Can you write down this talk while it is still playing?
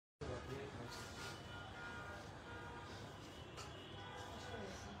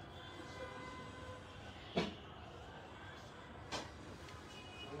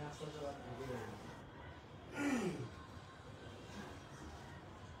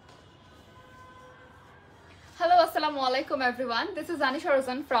Assalamualaikum everyone. This is anisa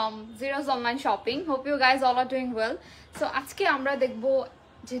rozen from Zero's online shopping. Hope you guys all are doing well. So আজকে আমরা দেখব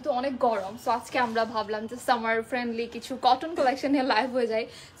যেহেতু অনেক গরম, সো আজকে আমরা ভাবলাম যে সামার ফ্রেন্ডলি কিছু কটন কালেকশন নিয়ে লাইভ হয়ে যায়।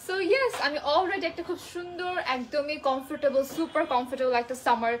 সো ইয়েস, আমি অলরেডি একটা খুব সুন্দর একদমই কমফোর্টেবল সুপার কমফোর্টেবল একটা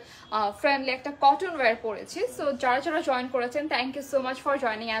সামার ফ্রেন্ডলি একটা কটন ওয়্যার পরেছি। সো যারা যারা জয়েন করেছেন thank you so much for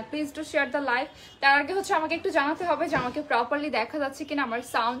joining and please to share the live. তার আগে হচ্ছে আমাকে একটু জানাতে হবে যে আমাকে প্রপারলি দেখা যাচ্ছে কিনা, আমার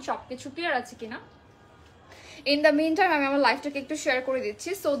সাউন্ড সব কিছু ক্লিয়ার আছে কিনা। In the meantime, আমি আমার লাইভটাকে একটু শেয়ার করে দিচ্ছি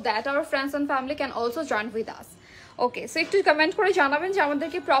so that our friends and family can also join with us. Okay, so একটু কমেন্ট করে জানাবেন যে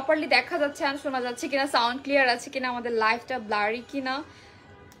আমাদেরকে প্রপারলি দেখা যাচ্ছে আর শোনা যাচ্ছে কিনা, সাউন্ড ক্লিয়ার আছে কিনা, আমাদের লাইভটা ব্লারি কিনা।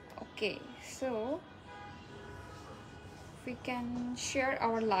 Okay, so we can share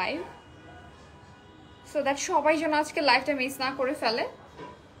our live so that সবাই যেন আজকে লাইভটা মিস না করে ফেলে।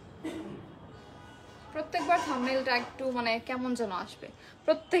 প্রত্যেকবার থাম্বনেলটা একটু মানে কেমন যেন আসবে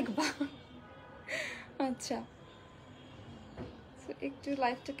প্রত্যেকবার। আচ্ছা, একটু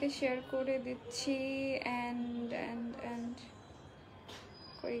লাইভটাকে শেয়ার করে দিচ্ছি এন্ড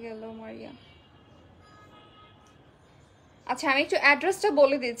কই গেল মারিয়া। আচ্ছা, আমি একটু অ্যাড্রেসটা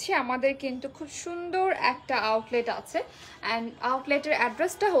বলে দিচ্ছি। আমাদের কিন্তু খুব সুন্দর একটা আউটলেট আছে অ্যান্ড আউটলেটের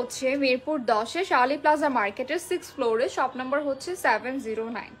অ্যাড্রেসটা হচ্ছে মিরপুর 10-এ শালি প্লাজা মার্কেটের 6th ফ্লোরে, শপ নাম্বার হচ্ছে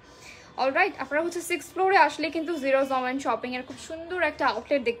 709। অলরাইট, আপনারা হচ্ছে 6th ফ্লোরে আসলে কিন্তু জিরোজ অনলাইন শপিং এর খুব সুন্দর একটা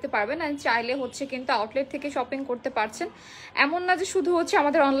আউটলেট দেখতে পারবেন অ্যান্ড চাইলে হচ্ছে কিন্তু আউটলেট থেকে শপিং করতে পারছেন। এমন না যে শুধু হচ্ছে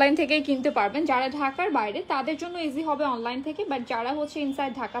আমাদের অনলাইন থেকেই কিনতে পারবেন, যারা ঢাকার বাইরে তাদের জন্য ইজি হবে অনলাইন থেকে, বাট যারা হচ্ছে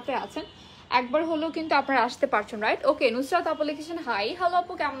ইনসাইড ঢাকাতে আছেন একবার হলেও কিন্তু আপনারা আসতে পারছেন, রাইট? ওকে, নুসরাত অ্যাপ্লিকেশন হাই, হ্যালো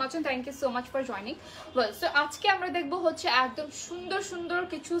আপু, কেমন আছেন? Thank you so much for joining. Well, so আজকে আমরা দেখবো হচ্ছে একদম সুন্দর সুন্দর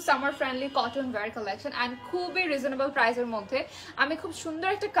কিছু summer friendly cotton wire collection and খুবই রিজনেবল প্রাইসের মধ্যে। আমি খুব সুন্দর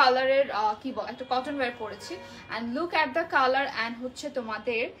একটা কালারের কি বল একটা কটন ওয়্যার পরেছি and look at the colour. And হচ্ছে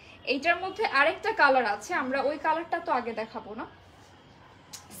তোমাদের এইটার মধ্যে আরেকটা কালার আছে, আমরা ওই কালারটা তো আগে দেখাবো না।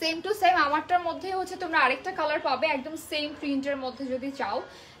 সেম টু সেম আমারটার মধ্যে হচ্ছে তোমরা আরেকটা কালার পাবে একদম সেম প্রিন্টের মধ্যে যদি চাও।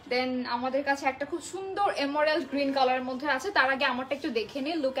 দেন আমাদের কাছে একটা খুব সুন্দর এমারাল্ড গ্রিন কালারের মধ্যে আছে। তার আগে আমারটা একটু দেখে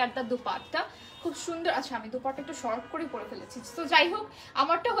নিই। লুক অ্যাট দ্য দুপাট্টা, খুব সুন্দর। আচ্ছা, আমি দুপাট্টা একটু শর্ট করে পরে ফেলেছি। তো যাই হোক,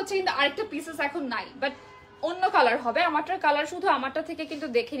 আমারটা হচ্ছে কিন্তু আরেকটা পিসেস এখন নাই, বাট অন্য কালার হবে। আমারটার কালার শুধু আমারটা থেকে কিন্তু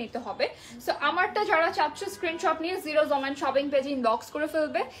দেখে নিতে হবে। সো আমারটা যারা চাচ্ছ স্ক্রিনশট নিয়ে জিরোজ অনলাইন শপিং পেজে ইনবক্স করে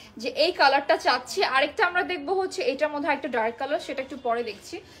ফেলবে যে এই কালারটা চাচ্ছি। আরেকটা আমরা দেখবো হচ্ছে এটার মধ্যে একটা ডার্ক কালার, সেটা একটু পরে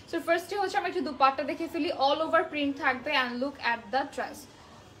দেখছি। সো ফার্স্টে হচ্ছে আমরা একটু দুপাট্টা দেখে ফেলি। অল ওভার প্রিন্ট থাকবে and look at the dress,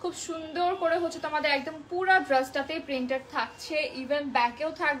 খুব সুন্দর করে হচ্ছে তোমাদের একদম পুরো ড্রেসটাতে প্রিন্টেড থাকছে, ইভেন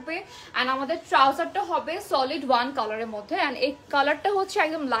ব্যাকেও থাকবে। অ্যান্ড আমাদের ট্রাউজারটা হবে সলিড ওয়ান কালারের মধ্যে অ্যান্ড এই কালারটা হচ্ছে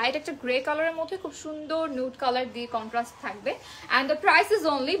একদম লাইট একটা গ্রে কালারের মধ্যে, খুব সুন্দর নিউড কালার দিয়ে কন্ট্রাস্ট থাকবে। And the price is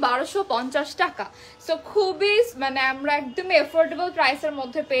only 1250 টাকা। সো খুবই মানে আমরা একদমই এফোর্ডেবল প্রাইসের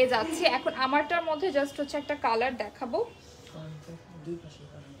মধ্যে পেয়ে যাচ্ছি। এখন আমারটার মধ্যে জাস্ট হচ্ছে একটা কালার দেখাবো।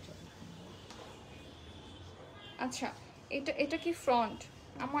 আচ্ছা, এটা কি ফ্রন্ট?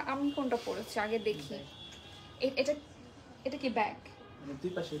 আমি কোনটা পরেছি আগে দেখি। এটা এটা কি ব্যাক?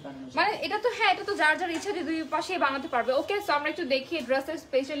 মানে এটা তো হ্যাঁ, এটা তো যার যার ইচ্ছা যে দুই পাশেই বানাতে পারবে। ওকে, সো আমরা একটু দেখি। ড্রেসের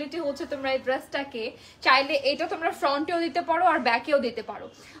স্পেশালিটি হচ্ছে তোমরা এই ড্রেসটাকে চাইলে এটা তোমরা ফ্রন্টেও দিতে পারো আর ব্যাকেও দিতে পারো।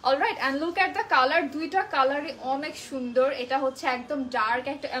 Alright, and look at the colour, দুইটা কালারই অনেক সুন্দর। এটা হচ্ছে একদম ডার্ক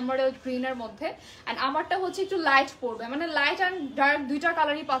একটা এমারাল্ড গ্রিনের মধ্যে অ্যান্ড আমারটা হচ্ছে একটু লাইট পড়বে, মানে লাইট অ্যান্ড ডার্ক দুইটা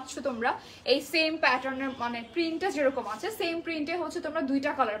কালারই পাচ্ছ তোমরা এই সেম প্যাটার্নের, মানে প্রিন্টটা যেরকম আছে সেম প্রিন্টে হচ্ছে তোমরা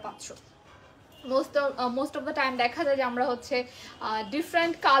দুইটা কালার পাচ্ছ। মোস্ট অফ দ্য টাইম দেখা যায় যে আমরা হচ্ছে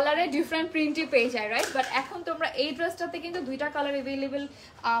ডিফারেন্ট কালারে ডিফারেন্ট প্রিন্টই পেয়ে যাই, রাইট? বাট এখন তোমরা এই ড্রেসটাতে কিন্তু দুইটা কালার অ্যাভেলেবেল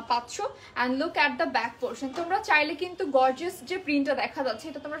পাচ্ছ। And look at the back portion, তোমরা চাইলে কিন্তু গর্জিয়াস যে প্রিন্টটা দেখা যাচ্ছে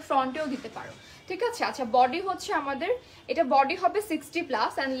এটা তোমরা ফ্রন্টেও দিতে পারো, ঠিক আছে? আচ্ছা, বডি হচ্ছে আমাদের এটা বডি হবে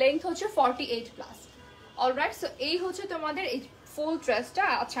 60+ অ্যান্ড লেন্থ হচ্ছে 48+। অলরাইট, সো এই হচ্ছে তোমাদের এই ফুল ড্রেসটা।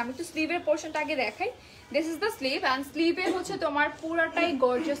 আচ্ছা, আমি একটু স্লিভের পোর্শনটা আগে দেখাই। This is the sleeve and স্লিভে হচ্ছে তোমার পুরাটাই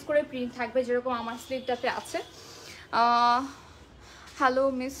গর্জিয়াস করে প্রিন্ট থাকবে যেরকম আমার স্লিভটাতে আছে। Hello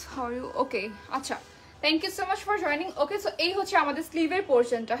miss how you? ওকে, আচ্ছা, thank you so much for joining. Okay, so এই হচ্ছে আমাদের স্লিভের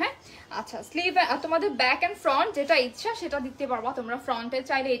পোর্শনটা। হ্যাঁ, আচ্ছা, স্লিভ তোমাদের ব্যাক অ্যান্ড ফ্রন্ট যেটা ইচ্ছা সেটা দিতে পারবা তোমরা। ফ্রন্টে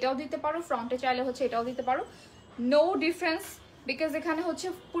চাইলে এটাও দিতে পারো, ফ্রন্টে চাইলে হচ্ছে এটাও দিতে পারো, নো ডিফারেন্স, বিকজ এখানে হচ্ছে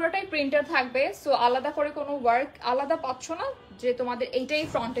পুরোটাই প্রিন্টার থাকবে। সো আলাদা করে কোনো ওয়ার্ক আলাদা পাচ্ছ না যে তোমাদের এইটাই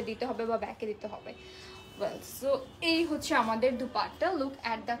ফ্রন্টে দিতে হবে বা ব্যাকে দিতে হবে। ওয়েল, সো এই হচ্ছে আমাদের dupatta. Look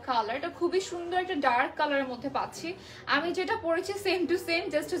at the colour, এটা খুবই সুন্দর একটা ডার্ক কালারের মধ্যে পাচ্ছি। আমি যেটা পরেছি সেম টু সেম,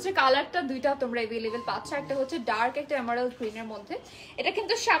 জাস্ট হচ্ছে কালারটা দুইটা তোমরা অ্যাভেলেবেল পাচ্ছ। একটা হচ্ছে ডার্ক একটা এমারাল্ড গ্রিনের মধ্যে, এটা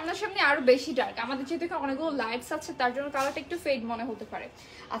কিন্তু সামনাসামনি আরো বেশি ডার্ক। আমাদের যেহেতু অনেকগুলো লাইটস আছে তার জন্য কালারটা একটু ফেড মনে হতে পারে।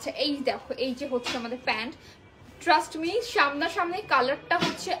 আচ্ছা, এই দেখো, এই যে হচ্ছে আমাদের প্যান্ট, ট্রাস্ট মি সামনাসামনি কালারটা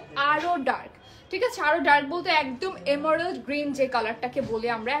হচ্ছে আরো ডার্ক। ঠিক আছে। আরো ডার্ক বলতে একদম এমারাল্ড গ্রিন যে কালারটাকে বলি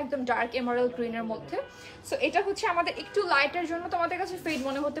আমরা, একদম ডার্ক এমারাল্ড গ্রিনের মধ্যে। সো এটা হচ্ছে আমাদের একটু লাইটের জন্য তোমাদের কাছে ফেড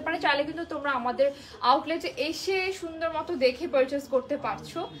মনে হতে পারে, চাইলে কিন্তু তোমরা আমাদের আউটলেটে এসে সুন্দর মতো দেখে পারচেস করতে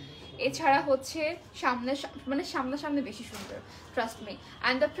পারছো। এছাড়া হচ্ছে সামনাসামনি বেশি সুন্দর, trust me.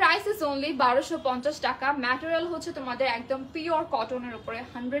 And the price is only 1250 টাকা। ম্যাটেরিয়াল হচ্ছে তোমাদের একদম পিওর কটনের উপরে,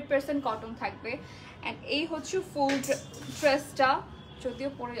 100% কটন থাকবে। অ্যান্ড এই হচ্ছে ফুল ড্রেসটা, যদিও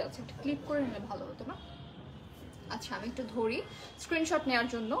পরে যাচ্ছে, একটু ক্লিপ করে নিলে ভালো হতো না। আচ্ছা আমি একটু ধরি স্ক্রিনশট নেওয়ার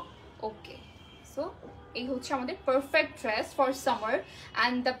জন্য। ওকে, সো এই হচ্ছে আমাদের perfect dress for summer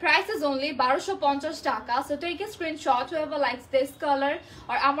and the price is only 1250 টাকা। So take a screenshot whoever likes this color,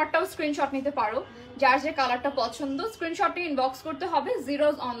 আর আমারটাও স্ক্রিনশট নিতে পারো, যার যে কালারটা পছন্দ স্ক্রিনশটে ইনবক্স করতে হবে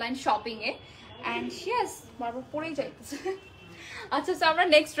zeros online shopping A. And yes, বারবার পরেই যাইতেছে। আচ্ছা, সো আমরা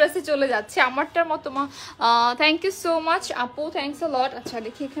নেক্সট ড্রেসে চলে যাচ্ছি। আমারটার মতো থ্যাংক ইউ সো মাচ আপু, থ্যাংকস আ লট। আচ্ছা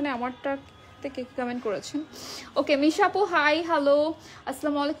দেখি এখানে আমারটা কে কমেন্ট করেছেন। ওকে, মিশা আপু হাই, হ্যালো,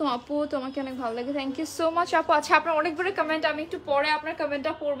 আসসালামু আলাইকুম আপু, তোমাকে অনেক ভালো লাগে, থ্যাংক ইউ সো মাচ আপু। আচ্ছা আপনার অনেকগুলো কমেন্ট, আমি একটু পরে আপনার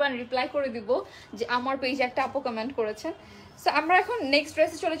কমেন্টটা পড়বেন, রিপ্লাই করে দিব যে আমার পেজে একটা আপু কমেন্ট করেছেন। সো আমরা এখন নেক্সট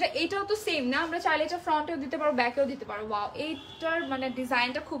ড্রেসে চলে যাই। এইটাও তো সেম না, আমরা চাইলে এটা ফ্রন্টেও দিতে পারো, ব্যাকেও দিতে পারো। ওয়াও, এইটার মানে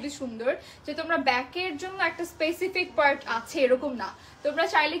ডিজাইনটা খুবই সুন্দর, যে তোমরা ব্যাকের জন্য একটা স্পেসিফিক পার্ট আছে এরকম না, তোমরা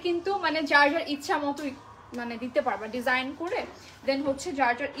চাইলে কিন্তু মানে যার যার ইচ্ছা মতো মানে দিতে পারবা ডিজাইন করে, দেন হচ্ছে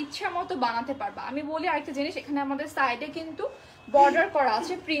যার যার ইচ্ছা মতো বানাতে পারবা। আমি বলি আরেকটা জিনিস, এখানে আমাদের সাইডে কিন্তু বর্ডার করা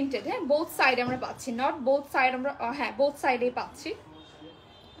আছে প্রিন্টেড, হ্যাঁ বোথ সাইডে আমরা পাচ্ছি, নট বোথ সাইড আমরা, হ্যাঁ বোথ সাইডেই পাচ্ছি।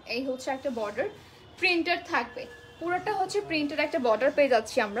 এই হচ্ছে একটা বর্ডার প্রিন্টেড থাকবে, পুরোটা হচ্ছে প্রিন্টেড একটা বর্ডার পেয়ে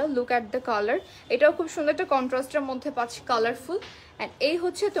যাচ্ছি আমরা। লুক অ্যাট দ্য কালার, এটাও খুব সুন্দর একটা কন্ট্রাস্টের মধ্যে পাচ্ছি, কালারফুল। অ্যান্ড এই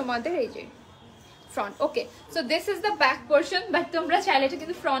হচ্ছে তোমাদের এই যে front. Okay, so this is the back portion, but তোমরা চাইলে এটা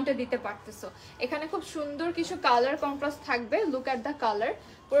কিন্তু ফ্রন্টে দিতে পারতেছো। এখানে খুব সুন্দর কিছু কালার কন্ট্রাস্ট থাকবে, লুক অ্যাট দ্য কালার,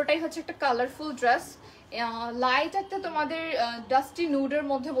 পুরোটাই হচ্ছে একটা কালারফুল ড্রেস, লাইট একটা তোমাদের ডাস্টি নুডের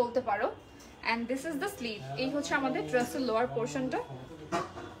মধ্যে বলতে পারো। And this is the sleeve, এই হচ্ছে আমাদের ড্রেসের লোয়ার পোর্শনটা।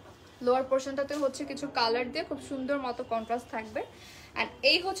 লোয়ার পোর্শনটাতে হচ্ছে কিছু কালার দিয়ে খুব সুন্দর মতো কন্ট্রাস্ট থাকবে। অ্যান্ড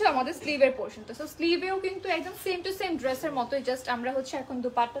এই হচ্ছে আমাদের স্লিভের পোর্শনটা। সো স্লিভেও কিন্তু একদম সেম টু সেম ড্রেসের মতোই, জাস্ট আমরা হচ্ছে এখন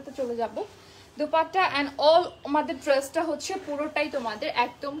দুপাট্টাতে চলে যাব। দুপাট্টা অ্যান্ড অল আমাদের ড্রেসটা হচ্ছে পুরোটাই তোমাদের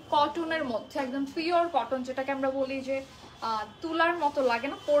একদম কটনের মধ্যে, একদম পিওর কটন, যেটাকে আমরা বলি যে তুলার মতো লাগে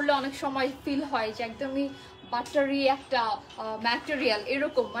না, পরলে অনেক সময় ফিল হয় যে একদমই বাটারি একটা ম্যাটেরিয়াল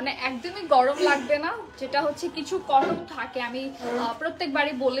এরকম, মানে একদমই গরম লাগবে না। যেটা হচ্ছে কিছু কটন থাকে, আমি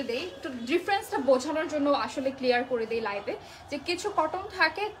প্রত্যেকবারই বলে দেই, একটু ডিফারেন্সটা বোঝানোর জন্য আসলে ক্লিয়ার করে দিই লাইভে, যে কিছু কটন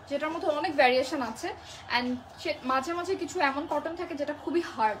থাকে যেটার মধ্যে অনেক ভ্যারিয়েশন আছে, অ্যান্ড মাঝে মাঝে কিছু এমন কটন থাকে যেটা খুবই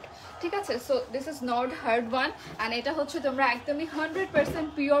হার্ড, ঠিক আছে। So this is not hard one, and এটা হচ্ছে তোমরা একদমই 100%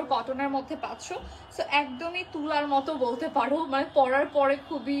 পিওর কটনের মধ্যে পাচ্ছ। সো একদমই তুলার মতো বলতে পারো, মানে পরার পরে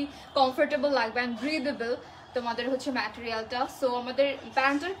খুবই কমফোর্টেবল লাগবে অ্যান্ড ব্রিদেবল তোমাদের হচ্ছে ম্যাটেরিয়ালটা। সো আমাদের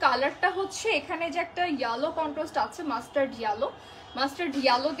প্যান্টের কালারটা হচ্ছে এখানে যে একটা ইয়েলো কন্ট্রাস্ট আছে, মাস্টার্ড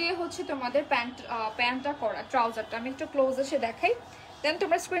ইয়েলো দিয়ে হচ্ছে তোমাদের প্যান্টটা করা, ট্রাউজারটা আমি একটু ক্লোজ এসে দেখাই, দেন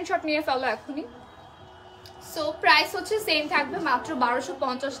তোমরা স্ক্রিনশট নিয়ে ফেলো এখনই। সো প্রাইস হচ্ছে সেম থাকবে, মাত্র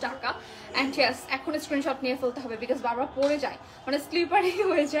 1250 টাকা। অ্যান্ড ইয়েস, এখন স্ক্রিনশট নিয়ে ফেলতে হবে, বিকজ বারবার পড়ে যায়, মানে স্লিপারই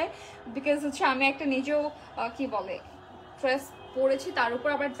হয়ে যায়, বিকজ হচ্ছে আমি একটা নিজেও কি বলে ড্রেস পরেছি, তার উপর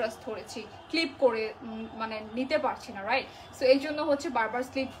আবার ড্রেস ধরেছি, ক্লিপ করে মানে নিতে পারছি না, রাইট। সো এই জন্য হচ্ছে বারবার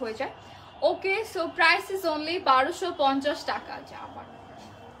স্লিপ হয়ে যায়। ওকে, সো প্রাইস ইজ অনলি 1250 টাকা, যা আবার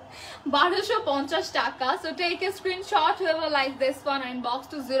 1250 টাকা। So take a screenshot whoever likes this one and inbox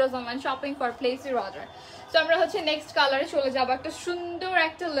to Zeros Online Shopping for place your order. So আমরা হচ্ছে নেক্সট কালারে চলে যাবো, একটা সুন্দর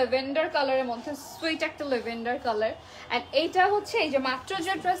একটা লেভেন্ডার কালারের মধ্যে, সুইট একটা লেভেন্ডার কালার। অ্যান্ড এইটা হচ্ছে এই যে মাত্র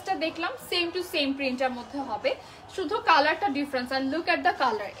যে ড্রেসটা দেখলাম সেম টু সেম প্রিন্টের মধ্যে হবে, শুধু কালারটা difference. And look at the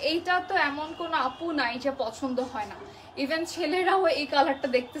colour, এইটা তো এমন কোনো আপু নাই যে পছন্দ হয় না, ইভেন ছেলেরাও এই কালারটা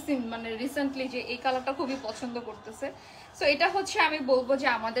দেখতেছি মানে রিসেন্টলি যে এই কালারটা খুবই পছন্দ করতেছে। সো এটা হচ্ছে আমি বলবো যে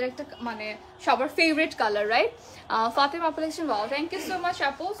আমাদের একটা মানে সবার ফেভারিট কালার, রাইট। ফাতেমা আপু লিখছেন wow, thank you so much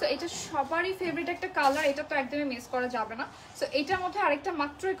আপু। সো এটা সবারই ফেভারিট একটা কালার, এটা তো একদমই মিস করা যাবে না। সো এটার মধ্যে আরেকটা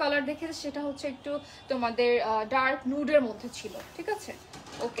মাত্রই কালার দেখেছে, সেটা হচ্ছে একটু তোমাদের ডার্ক নুডের মধ্যে ছিল, ঠিক আছে।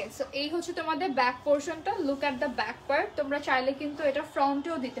 ওকে, সো এই হচ্ছে তোমাদের ব্যাক পোর্শনটা, look at the back part, তোমরা চাইলে কিন্তু এটা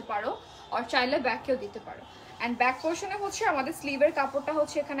ফ্রন্টেও দিতে পারো আর চাইলে ব্যাকেও দিতে পারো। অ্যান্ড ব্যাক পোর্শনে হচ্ছে আমাদের স্লিভের কাপড়টা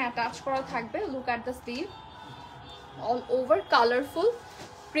হচ্ছে এখানে অ্যাটাচ করা থাকবে, look at the sleeve, all over colourful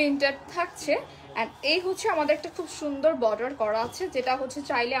printed থাকছে। অ্যান্ড এই হচ্ছে আমাদের একটা খুব সুন্দর বর্ডার করা আছে, যেটা হচ্ছে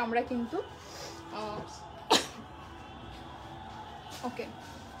চাইলে আমরা কিন্তু ওকে,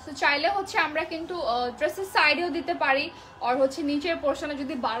 সো চাইলে হচ্ছে আমরা কিন্তু ড্রেসের সাইডেও দিতে পারি, আর হচ্ছে নিচের পোর্শনে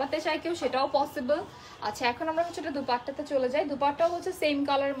যদি বাড়াতে চাই কেউ সেটাও পসিবল। আচ্ছা, এখন আমরা হচ্ছে এটা দুপাট্টাতে চলে যাই। দুপাট্টাও হচ্ছে সেম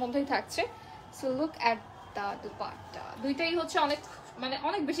কালারের মধ্যেই থাকছে, so look at the dupatta, দুইটাই হচ্ছে অনেক মানে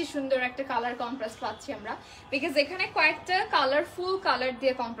অনেক বেশি সুন্দর একটা কালার কন্ট্রাস্ট পাচ্ছি আমরা, বিকজ এখানে কয়েকটা কালারফুল কালার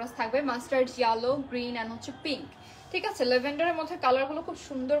দিয়ে কন্ট্রাস্ট থাকবে, মাস্টার্ড ইয়েলো, গ্রিন অ্যান্ড হচ্ছে পিঙ্ক। ঠিক আছে, লেভেন্ডারের মধ্যে কালারগুলো খুব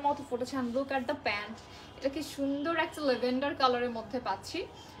সুন্দর মতো ফুটেছে। And look at the pant, এটা কি সুন্দর একটা লেভেন্ডার কালারের মধ্যে পাচ্ছি।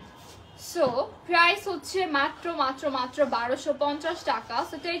 সো প্রাইস হচ্ছে মাত্র মাত্র মাত্র 1250 টাকা।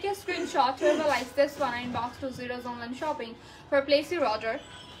 So take a screenshot, whoever likes this one, inbox to Zero's online shopping for place your order.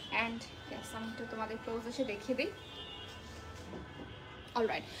 And yes, আমি একটু তোমাদের ক্লোজ এসে দেখিয়ে দিই।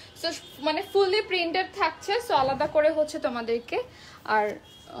 অলরাইট, সো মানে ফুললি প্রিন্টেড থাকছে, সো আলাদা করে হচ্ছে তোমাদেরকে। আর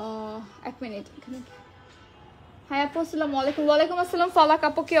এক মিনিট, এখানে হাই আপু, আসসালামু আলাইকুম। ওয়ালাইকুম আসসালাম ফালাক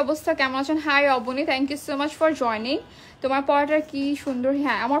আপু, কি অবস্থা, কেমন আছেন? High Abani, thank you so much for joining. তোমার পড়াটা কি সুন্দর।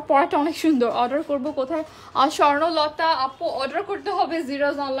 হ্যাঁ, আমার পড়াটা অনেক সুন্দর। অর্ডার করব কোথায়? স্বর্ণলতা আপু, অর্ডার করতে হবে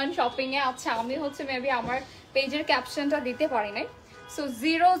জিরোজ অনলাইন শপিংয়ে। আচ্ছা, আমি হচ্ছে মেবি আমার পেজের ক্যাপশনটা দিতে পারি নাই। সো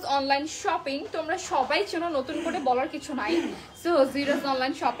জিরোজ অনলাইন শপিং তোমরা সবাই চেনো, নতুন করে বলার কিছু নাই। সো জিরোজ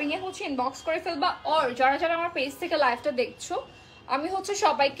অনলাইন শপিংয়ে হচ্ছে ইনবক্স করে ফেলবা। অর যারা যারা আমার পেজ থেকে লাইভটা দেখছো, আমি হচ্ছে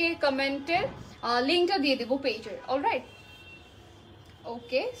সবাইকে কমেন্টের লিঙ্কটা দিয়ে দেবো পেজের। অলরাইট,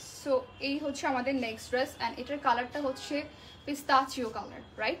 ওকে। সো এই হচ্ছে আমাদের নেক্সট ড্রেস, অ্যান্ড এটার কালারটা হচ্ছে পিস্তাচিও কালার,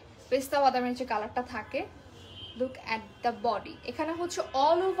 রাইট? পেস্তা বাদামের যে কালারটা থাকে। লুক অ্যাট দ্য বডি, এখানে হচ্ছে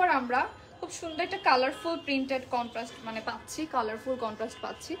অল ওভার আমরা খুব সুন্দর একটা কালারফুল প্রিন্টেড কন্ট্রাস্ট মানে পাচ্ছি, কালারফুল কন্ট্রাস্ট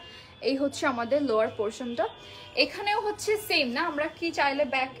পাচ্ছি। এই হচ্ছে আমাদের লোয়ার পোর্শনটা। এখানেও হচ্ছে সেম না, আমরা কি চাইলে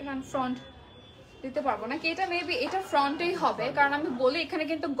ব্যাক অ্যান্ড ফ্রন্ট দিতে পারবো নাকি? এটা মেবি এটা ফ্রন্টেই হবে, কারণ আমি বলি এখানে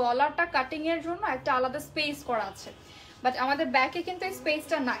কিন্তু গলাটা কাটিং এর জন্য একটা আলাদা স্পেস করা আছে, বাট আমাদের ব্যাকে কিন্তু এই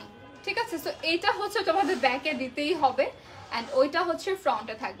স্পেসটা নাই। ঠিক আছে, সো এইটা হচ্ছে তোমাদের ব্যাকে দিতেই হবে, অ্যান্ড ওইটা হচ্ছে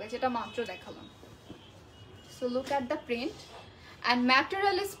ফ্রন্টে থাকবে, যেটা মাত্র দেখালাম। So look at the print, and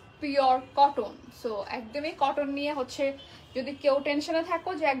material is pure cotton. So একদমই কটন নিয়ে হচ্ছে, যদি কেউ টেনশনে থাকো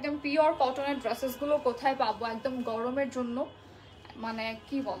যে একদম পিওর কটনের ড্রেসেসগুলো কোথায় পাবো একদম গরমের জন্য, মানে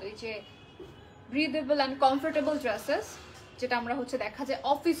কি বলে যে ব্রিদেবল অ্যান্ড কমফোর্টেবল ড্রেসেস, যেটা আমরা হচ্ছে দেখা যায়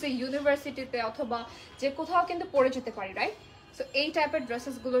অফিসে, ইউনিভার্সিটিতে অথবা যে কোথাও কিন্তু পরে যেতে পারি, রাইট? সো এই টাইপের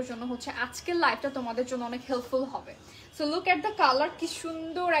ড্রেসেসগুলোর জন্য হচ্ছে আজকের লাইফটা তোমাদের জন্য অনেক হেল্পফুল হবে। So look at the colour, কি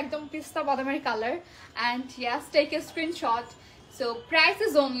সুন্দর একদম পিস্তা বাদামের colour. And yes, take a screenshot. So price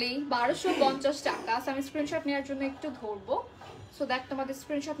is only 1250 টাকা। সো আমি স্ক্রিনশট নেওয়ার জন্য একটু ধরবো, সো দ্যাট তোমাদের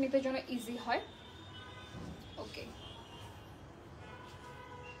স্ক্রিনশট নিতে জন্য ইজি হয়। ওকে,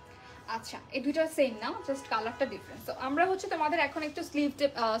 আচ্ছা, এই দুইটা সেম না, জাস্ট কালারটা ডিফারেন্ট। তো আমরা হচ্ছে তোমাদের এখন একটু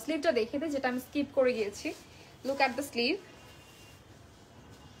স্লিভটা দেখে দিই, যেটা আমি স্কিপ করে গিয়েছি। Look at the sleeve.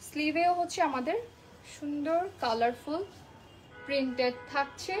 স্লিভেও হচ্ছে আমাদের সুন্দর কালারফুল প্রিন্টেড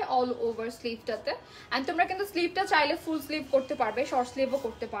থাকছে অল ওভার স্লিভটাতে। অ্যান্ড তোমরা কিন্তু স্লিভটা চাইলে ফুল স্লিভ করতে পারবে, শর্ট স্লিভও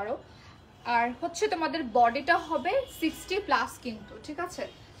করতে পারো। আর হচ্ছে তোমাদের বডিটা হবে 60+ কিন্তু, ঠিক আছে?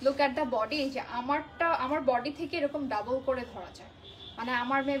 লুক অ্যাট দ্য বডি, এই যে আমার বডি থেকে এরকম ডাবল করে ধরা যায়, মানে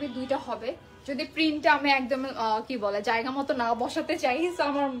আমার মেবি দুইটা হবে যদি প্রিন্টটা আমি একদম কি বলে জায়গা মতো না বসাতে চাই। সো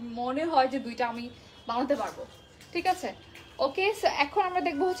আমার মনে হয় যে দুইটা আমি বানাতে পারবো, ঠিক আছে? ওকে, সো এখন আমরা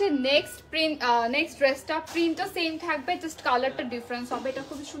দেখবো হচ্ছে নেক্সট ড্রেসটা। প্রিন্টটা সেম থাকবে, জাস্ট কালারটা ডিফারেন্স হবে। এটা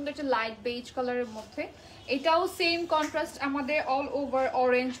খুবই সুন্দর একটা লাইট বেজ কালারের মধ্যে। এটাও সেম কন্ট্রাস্ট, আমাদের all over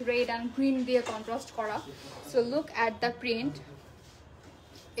orange, red and green দিয়ে কন্ট্রাস্ট করা। So look at the print.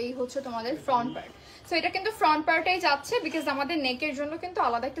 এই হচ্ছে তোমাদের ফ্রন্ট পার্ট। সো এটা কিন্তু ফ্রন্ট পার্টেই যাচ্ছে, বিকজ আমাদের নেকের জন্য কিন্তু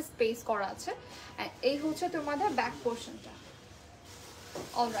আলাদা একটা স্পেস করা আছে। এই হচ্ছে তোমাদের ব্যাক পোর্শনটা।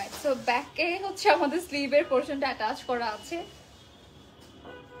 অলরাইট, সো ব্যাকে হচ্ছে আমাদের স্লিভের পোর্শনটা অ্যাটাচ করা আছে।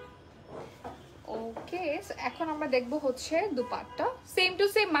 ওকে, এখন আমরা দেখবো হচ্ছে দুপাট্টা। সেম টু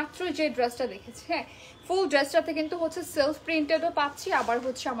সেম মাত্র যে ড্রেসটা দেখেছি। হ্যাঁ, ফুল ড্রেসটাতে কিন্তু হচ্ছে সেলফ প্রিন্টেডও পাচ্ছি, আবার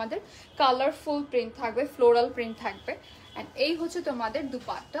হচ্ছে আমাদের কালারফুল প্রিন্ট থাকবে, ফ্লোরাল প্রিন্ট থাকবে। অ্যান্ড এই হচ্ছে তোমাদের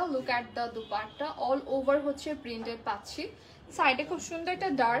dupatta. Look at the dupatta, all over হচ্ছে প্রিন্টেড পাচ্ছি। সাইডে খুব সুন্দর একটা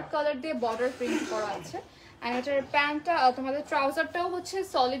ডার্ক কালার দিয়ে বর্ডার প্রিন্ট করা আছে। অ্যান্ড এটার প্যান্টটা, তোমাদের ট্রাউজারটাও হচ্ছে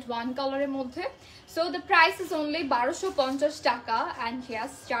সলিড ওয়ান কালারের মধ্যে। So the price is only 1250 টাকা। অ্যান্ড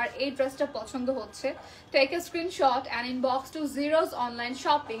ইয়াস, যার এই ড্রেসটা পছন্দ হচ্ছে, take a screenshot and inbox two zeros online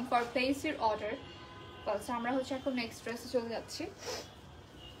shopping for place your order. আমরা হচ্ছে এখন নেক্সট ড্রেসে চলে যাচ্ছি।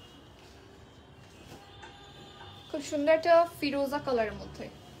 খুব সুন্দর একটা ফিরোজা কালারের মধ্যে,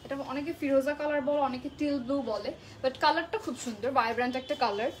 এটা অনেকে ফিরোজা কালার বলে, অনেকে টিল ব্লু বলে, বাট কালারটা খুব সুন্দর, ভাইব্রেন্ট একটা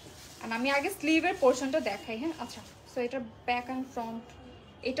কালার। আর আমি আগে স্লিভের পোর্শনটা দেখাই। হ্যাঁ, আচ্ছা, সো এটা ব্যাক অ্যান্ড ফ্রন্ট,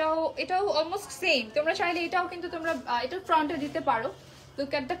 এটাও অলমোস্ট সেম। তোমরা চাইলে এটাও কিন্তু তোমরা এটা ফ্রন্টে দিতে পারো।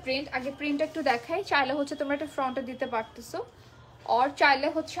 Look at the print. আগে প্রিন্ট একটু দেখাই। চাইলে হচ্ছে তোমরা এটা ফ্রন্টে দিতে পারতেছো, আর চাইলে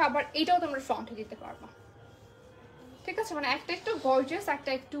হচ্ছে আবার এটাও তোমরা ফ্রন্টে দিতে পারবা, ঠিক আছে? মানে একটা একটু গর্জিয়াস,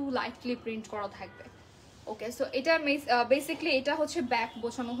 একটা একটু লাইটলি প্রিন্ট করা থাকবে। ওকে, সো এটা বেসিক্যালি এটা হচ্ছে ব্যাক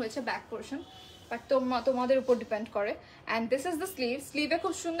বোঝানো হয়েছে, ব্যাক পোর্শন, বাট তোমাদের উপর ডিপেন্ড করে। And this is the sleeve. স্লিভে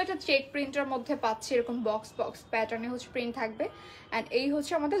খুব সুন্দর একটা চেক প্রিন্টের মধ্যে পাচ্ছি, এরকম বক্স বক্স প্যাটার্নে হচ্ছে প্রিন্ট থাকবে। অ্যান্ড এই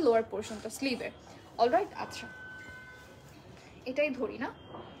হচ্ছে আমাদের লোয়ার পোর্শনটা স্লিভের। অলরাইট, আচ্ছা এটাই ধরি না,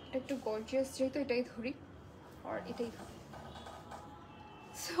 এটা একটু গর্জিয়াস যেহেতু এটাই ধরি, আর এটাই ধরি।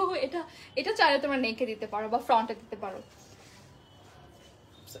 সো এটা চাইলে তোমরা নেকে দিতে পারো বা ফ্রন্টে দিতে পারো।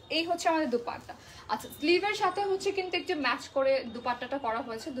 এই হচ্ছে আমাদের দুপাট্টা। আচ্ছা, স্লিভের সাথে হচ্ছে কিন্তু একটু ম্যাচ করে দুপাট্টাটা করা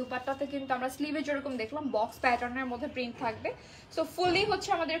হয়েছে। দুপাট্টাতে কিন্তু আমরা স্লিভে যেরকম দেখলাম বক্স প্যাটার্নের মধ্যে প্রিন্ট থাকবে। সো ফুলি হচ্ছে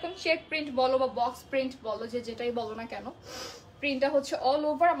আমাদের এরকম চেক প্রিন্ট বলো বা বক্স প্রিন্ট বলো, যেটাই বলো না কেন, প্রিন্টটা হচ্ছে অল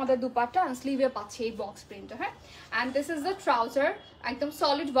ওভার আমাদের দুপাট্টা, আর স্লিভে পাচ্ছি এই বক্স প্রিন্টটা। হ্যাঁ, and this is the trouser, একদম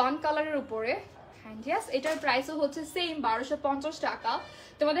সলিড ওয়ান কালারের উপরে। অ্যান্ড ইয়েস, এটার প্রাইসও হচ্ছে সেম 1250 টাকা।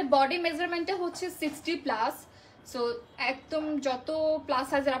 তোমাদের বডি মেজারমেন্টটা হচ্ছে 60+। সো একদম যত প্লাস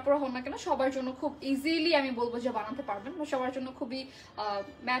সাইজের আপনারা হন না কেন সবার জন্য খুব ইজিলি আমি বলবো যে বানাতে পারবেন, বা সবার জন্য খুবই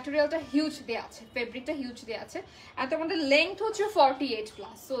ম্যাটেরিয়ালটা হিউজ দেওয়া আছে, ফেব্রিকটা হিউজ দেওয়া আছে। আর তোমাদের লেংথ হচ্ছে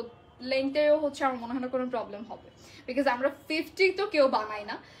 48+। সো লেংথেও হচ্ছে আমার মনে হয় না কোনো প্রবলেম হবে, বিকজ আমরা 50 তো কেউ বানাই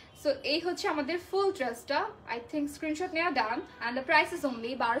না। সো এই হচ্ছে আমাদের ফুল ড্রেসটা। আই থিঙ্ক স্ক্রিনশট নেওয়া ডান, and the price is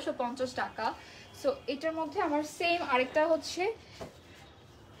only 1250 টাকা। সো এটার মধ্যে আমার সেম আরেকটা হচ্ছে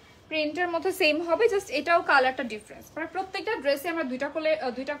প্রিন্টের মধ্যে সেম হবে, জাস্ট এটাও কালারটা ডিফারেন্স। মানে প্রত্যেকটা ড্রেসে আমরা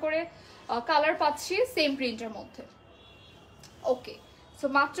দুইটা করে কালার পাচ্ছি সেম প্রিন্টের মধ্যে। ওকে, সো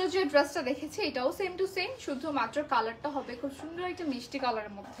মাত্র যে ড্রেসটা দেখেছি এটাও সেম টু সেম, শুধু মাত্র কালারটা হবে খুব সুন্দর একটা মিষ্টি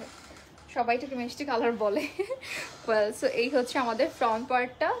কালারের মধ্যে। সবাই এটাকে মিষ্টি কালার বলে। ওয়েল, সো এই হচ্ছে আমাদের ফ্রন্ট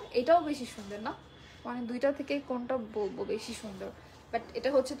পার্টটা। এটাও বেশি সুন্দর না, মানে দুইটা থেকে কোনটা বলবো বেশি সুন্দর, বাট এটা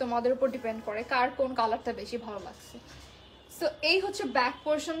হচ্ছে তোমাদের উপর ডিপেন্ড করে কার কোন কালারটা বেশি ভালো লাগছে। সো এই হচ্ছে ব্যাক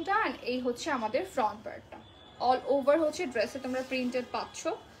পোর্শনটা, অ্যান্ড এই হচ্ছে আমাদের ফ্রন্ট পার্টটা। অল ওভার হচ্ছে ড্রেসে তোমরা প্রিন্টেড পাচ্ছ।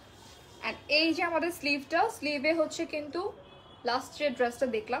 অ্যান্ড এই যে আমাদের স্লিভটা, স্লিভে হচ্ছে কিন্তু লাস্ট যে ড্রেসটা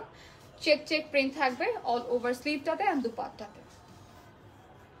দেখলাম চেক প্রিন্ট থাকবে অল ওভার স্লিভটাতে অ্যান্ড দুপাট্টাতে।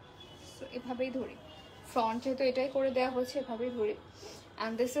 সো এভাবেই ধরি, ফ্রন্ট যেহেতু এটাই করে দেওয়া হয়েছে এভাবেই ধরি।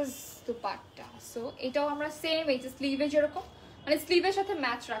 And this is dupatta. So এটাও আমরা সেম এই যে স্লিভে যেরকম মানে স্লিভের সাথে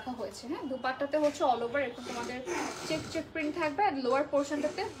ম্যাচ রাখা হয়েছে। হ্যাঁ, দুপাট্টাতে হচ্ছে অল ওভার এরকম তোমাদের চেক প্রিন্ট থাকবে, আর লোয়ার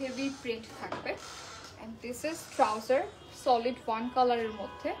পোর্শনটাতে হেভি প্রিন্ট থাকবে। And this is trouser, solid one কালারের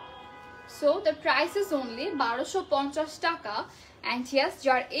মধ্যে। So the price is only 1250 টাকা। অ্যান্ড ইয়াস,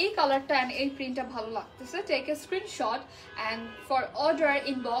 যার এই কালারটা অ্যান্ড এই প্রিন্টটা ভালো লাগতেছে, take a screenshot and for order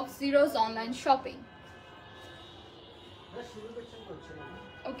inbox zeros online shopping.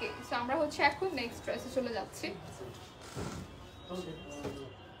 Okay, so আমরা হচ্ছে এখন নেক্সট ড্রেসে চলে যাচ্ছি।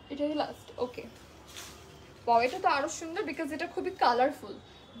 এটাই লাস্ট। ওকে, এটা তো আরো সুন্দর বিকজ এটা খুবই কালারফুল।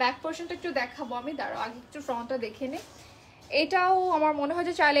 ব্যাক পোর্শনটা একটু দেখাবো আমি, দাঁড়াও আগে একটু ফ্রন্টটা দেখে নে। এটাও আমার মনে হয়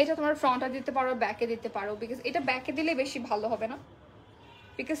যে চাইলে এটা তোমার ফ্রন্টটা দিতে পারো, ব্যাকে দিতে পারো, বিকজ এটা ব্যাকে দিলে বেশি ভালো হবে না,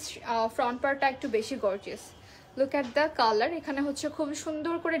 বিকজ ফ্রন্ট পার্টটা একটু বেশি gorgeous. Look at the colour, এখানে হচ্ছে খুব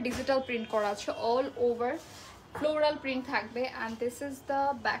সুন্দর করে ডিজিটাল প্রিন্ট করা আছে, অল ওভার ফ্লোরাল প্রিন্ট থাকবে। And this is the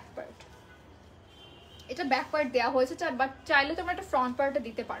back part. এটা ব্যাক পার্ট দেওয়া হয়েছে, বাট চাইলে তোমরা একটা ফ্রন্ট পার্টে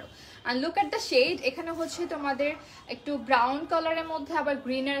দিতে পারো। And look at the shade, এখানে হচ্ছে তোমাদের একটু ব্রাউন কালারের মধ্যে আবার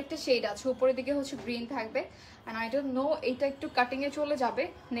গ্রিনের একটা শেড আছে, উপরের দিকে হচ্ছে গ্রিন থাকবে। অ্যান্ড আই ডোন্ট নো এটা একটু কাটিংয়ে চলে যাবে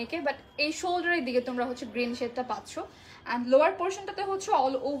নেকে, বাট এই শোল্ডারের দিকে তোমরা হচ্ছে গ্রিন শেডটা পাচ্ছ। অ্যান্ড লোয়ার পোর্শনটাতে হচ্ছে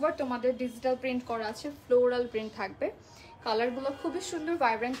অল ওভার তোমাদের ডিজিটাল প্রিন্ট করা আছে, ফ্লোরাল প্রিন্ট থাকবে। কালারগুলো খুবই সুন্দর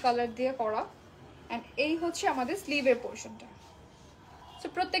ভাইব্রেন্ট কালার দিয়ে করা। অ্যান্ড এই হচ্ছে আমাদের স্লিভের পোর্শনটা। সো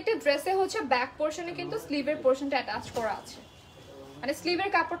প্রত্যেকটা ড্রেসে হচ্ছে ব্যাক পোর্শনে কিন্তু স্লিভের পোর্শনটা অ্যাটাচ করা আছে, মানে স্লিভের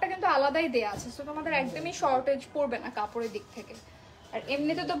কাপড়টা কিন্তু আলাদাই দেয়া আছে। সো তোমাদের একদমই শর্টেজ পড়বে না কাপড়ের দিক থেকে। আর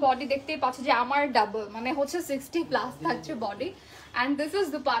এমনিতে তো বডি দেখতেই পাচ্ছ যে আমার ডাবল, মানে হচ্ছে 60+ থাকছে body. And this is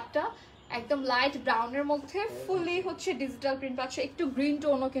dupatta, একদম লাইট ব্রাউনের মধ্যে ফুলি হচ্ছে ডিজিটাল প্রিন্ট পাচ্ছ, একটু গ্রিন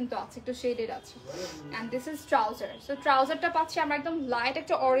টোনও কিন্তু আছে, একটু শেডেড আছে। And this is trouser. So ট্রাউজারটা পাচ্ছি আমরা একদম লাইট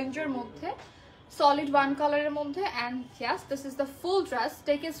একটা অরেঞ্জের মধ্যে, solid one color এর মধ্যে। and yes, this is the full dress.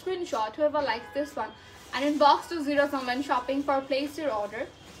 Take a screenshot whoever likes this one and inbox to Zeros online shopping for place your order.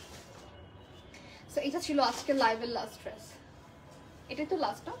 So এটা ছিল আজকে লাইভের লাস্ট ড্রেস। এটাই তো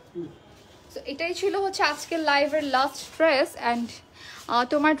লাস্ট না? So এটাই ছিল হচ্ছে আজকের লাইভের লাস্ট ড্রেস। অ্যান্ড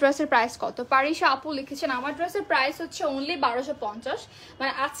তোমার ড্রেসের প্রাইস কত? পারিশা আপু লিখেছেন আমার ড্রেসের প্রাইস হচ্ছে অনলি 1250।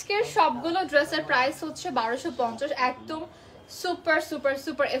 মানে আজকের সবগুলো ড্রেসের প্রাইস হচ্ছে 1250, একদম সুপার সুপার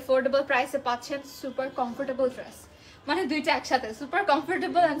সুপার এফোর্ডেবল প্রাইসে পাচ্ছেন সুপার কমফোর্টেবল ড্রেস। মানে দুইটা একসাথে, super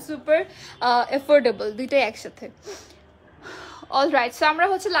comfortable and super affordable, দুইটাই একসাথে। অলরাইট, সো আমরা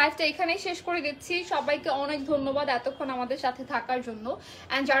হচ্ছে লাইভটা এখানেই শেষ করে দিচ্ছি। সবাইকে অনেক ধন্যবাদ এতক্ষণ আমাদের সাথে থাকার জন্য।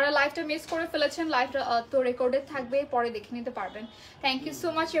 অ্যান্ড যারা লাইভটা মিস করে ফেলেছেন, লাইভটা তো রেকর্ডেড থাকবে, পরে দেখে নিতে পারবেন। Thank you so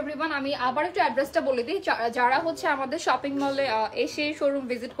much everyone. আমি আবার একটু অ্যাড্রেসটা বলে দিই, যারা হচ্ছে আমাদের শপিং মলে এসে শোরুম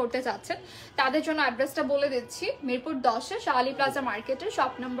ভিজিট করতে চাচ্ছেন তাদের জন্য অ্যাড্রেসটা বলে দিচ্ছি। মিরপুর 10-এ শাহলি প্লাজা মার্কেটের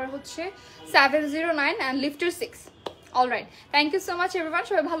শপ নাম্বার হচ্ছে 709 অ্যান্ড লিফটের 6। Alright, thank you so much everyone.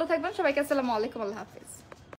 সবাই ভালো থাকবেন। সবাইকে আসসালামু আলাইকুম, আল্লাহ হাফিজ।